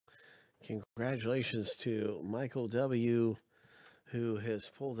Congratulations to Michael W., who has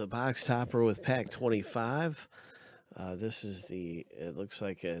pulled a box topper with pack 25. This is it looks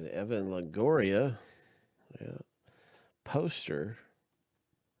like an Evan Longoria poster.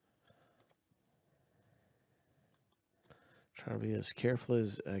 Trying to be as careful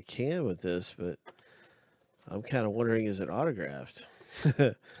as I can with this, but I'm kind of wondering, is it autographed?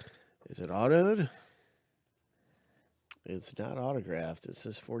 Is it autoed? It's not autographed. It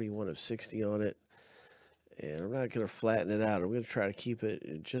says 41 of 60 on it. And I'm not going to flatten it out. I'm going to try to keep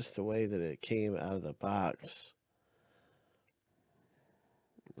it just the way that it came out of the box.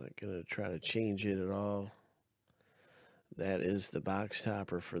 I'm not going to try to change it at all. That is the box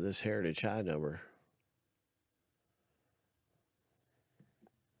topper for this Heritage High number.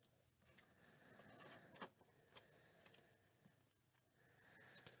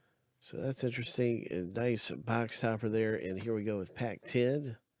 So that's interesting. A nice box topper there. And here we go with pack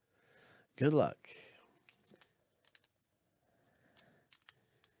 10. Good luck.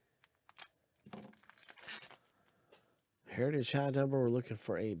 Heritage High number, we're looking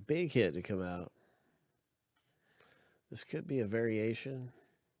for a big hit to come out. This could be a variation.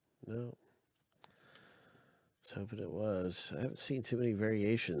 No. I was hoping it was. I haven't seen too many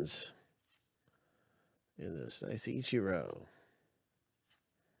variations in this. Nice Ichiro.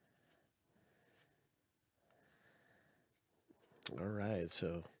 All right,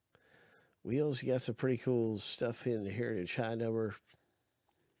 so Wheels, you got some pretty cool stuff in the Heritage High number.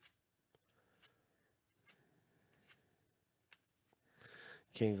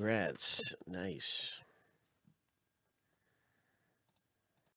 Congrats. Nice.